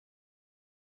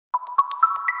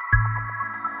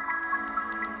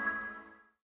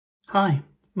Hi,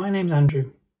 my name's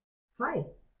Andrew. Hi,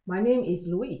 my name is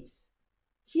Louise.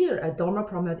 Here at Dormer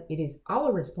Pramet, it is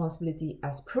our responsibility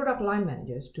as product line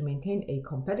managers to maintain a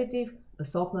competitive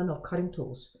assortment of cutting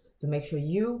tools to make sure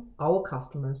you, our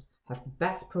customers, have the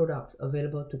best products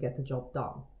available to get the job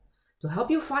done. To help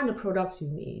you find the products you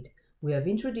need, we have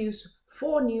introduced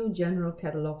 4 new general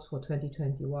catalogues for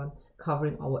 2021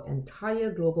 covering our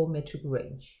entire global metric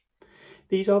range.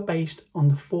 These are based on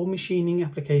the 4 machining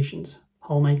applications: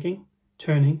 holemaking,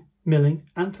 turning, milling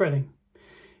and threading.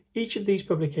 Each of these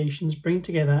publications bring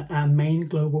together our main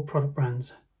global product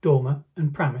brands, Dormer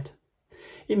and Pramet.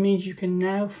 It means you can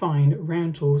now find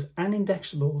round tools and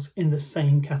indexables in the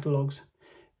same catalogues.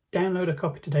 Download a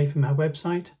copy today from our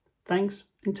website. Thanks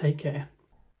and take care.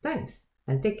 Thanks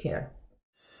and take care.